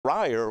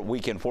drier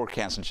weekend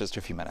forecast in just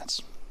a few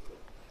minutes.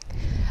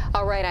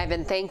 All right,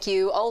 Ivan, thank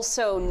you.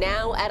 Also,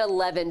 now at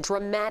 11,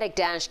 dramatic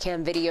dash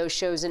cam video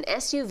shows an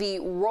SUV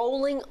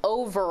rolling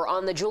over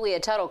on the Julia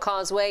Tuttle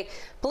Causeway.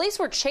 Police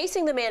were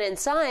chasing the man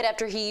inside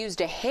after he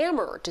used a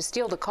hammer to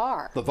steal the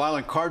car. The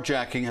violent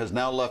carjacking has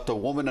now left a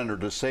woman and her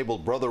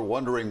disabled brother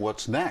wondering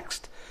what's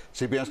next.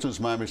 CBS News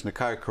Miami's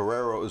Nakaya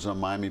Carrero is on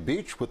Miami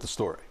Beach with the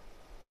story.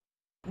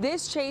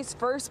 This chase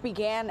first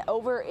began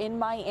over in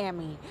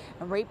Miami,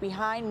 and right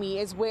behind me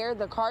is where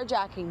the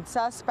carjacking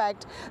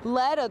suspect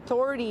led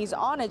authorities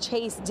on a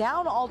chase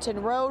down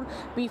Alton Road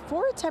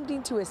before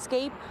attempting to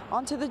escape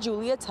onto the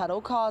Julia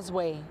Tuttle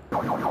Causeway.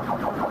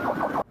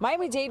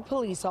 Miami-Dade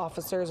police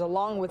officers,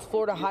 along with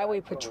Florida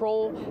Highway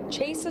Patrol,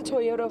 chase the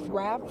Toyota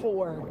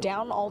RAV4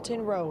 down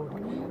Alton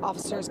Road.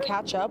 Officers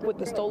catch up with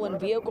the stolen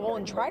vehicle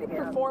and try to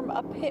perform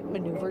a pit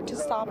maneuver to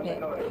stop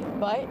it,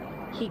 but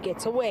he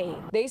gets away.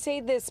 They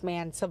say this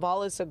man,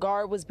 Savala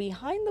Cigar, was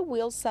behind the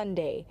wheel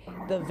Sunday.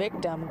 The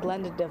victim,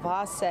 Glenda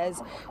DeVos,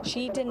 says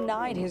she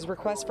denied his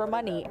request for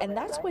money, and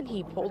that's when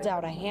he pulled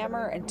out a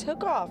hammer and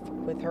took off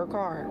with her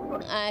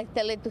car. I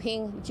tell it to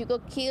him, you go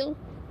kill,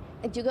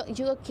 you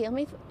go kill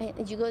me,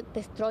 you go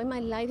destroy my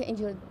life and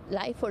your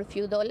life for a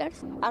few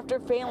dollars. After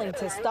failing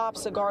to stop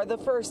Cigar the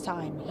first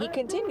time, he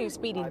continued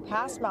speeding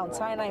past Mount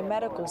Sinai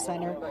Medical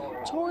Center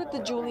toward the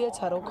Julia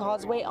Tuttle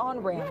Causeway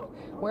on-ramp,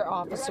 where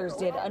officers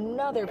did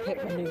another pit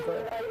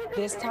maneuver.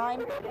 This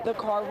time, the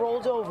car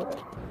rolled over.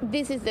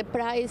 This is the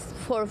price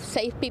for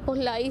save people's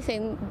lives,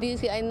 and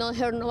this I not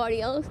hurt nobody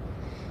else,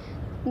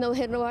 no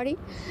hurt nobody.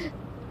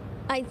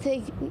 I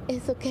think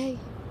it's okay,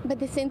 but at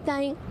the same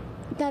time,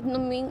 that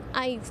don't mean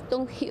I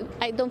don't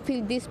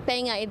feel this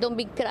pain. I don't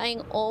be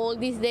crying all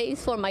these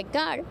days for my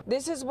car.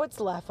 This is what's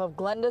left of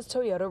Glenda's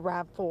Toyota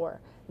RAV4.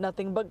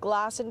 Nothing but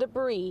glass and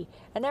debris.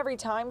 And every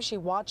time she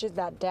watches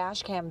that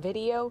dash cam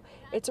video,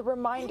 it's a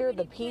reminder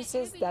the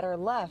pieces that are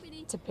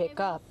left to pick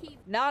up.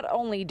 Not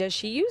only does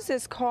she use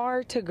this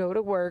car to go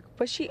to work,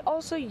 but she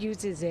also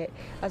uses it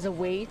as a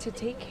way to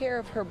take care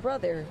of her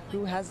brother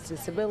who has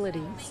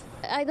disabilities.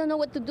 I don't know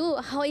what to do,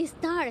 how I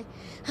start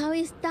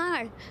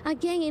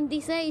again in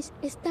this age,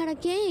 start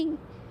again.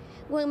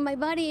 When my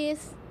body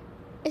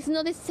is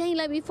not the same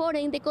like before,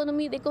 and the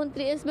economy, the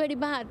country is very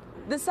bad.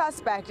 The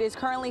suspect is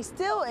currently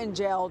still in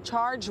jail,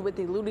 charged with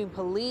eluding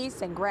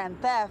police and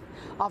grand theft.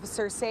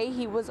 Officers say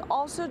he was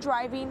also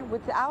driving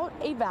without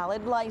a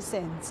valid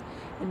license.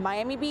 In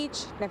Miami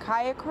Beach,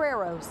 Nakaya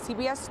Carrero,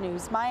 CBS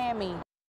News, Miami.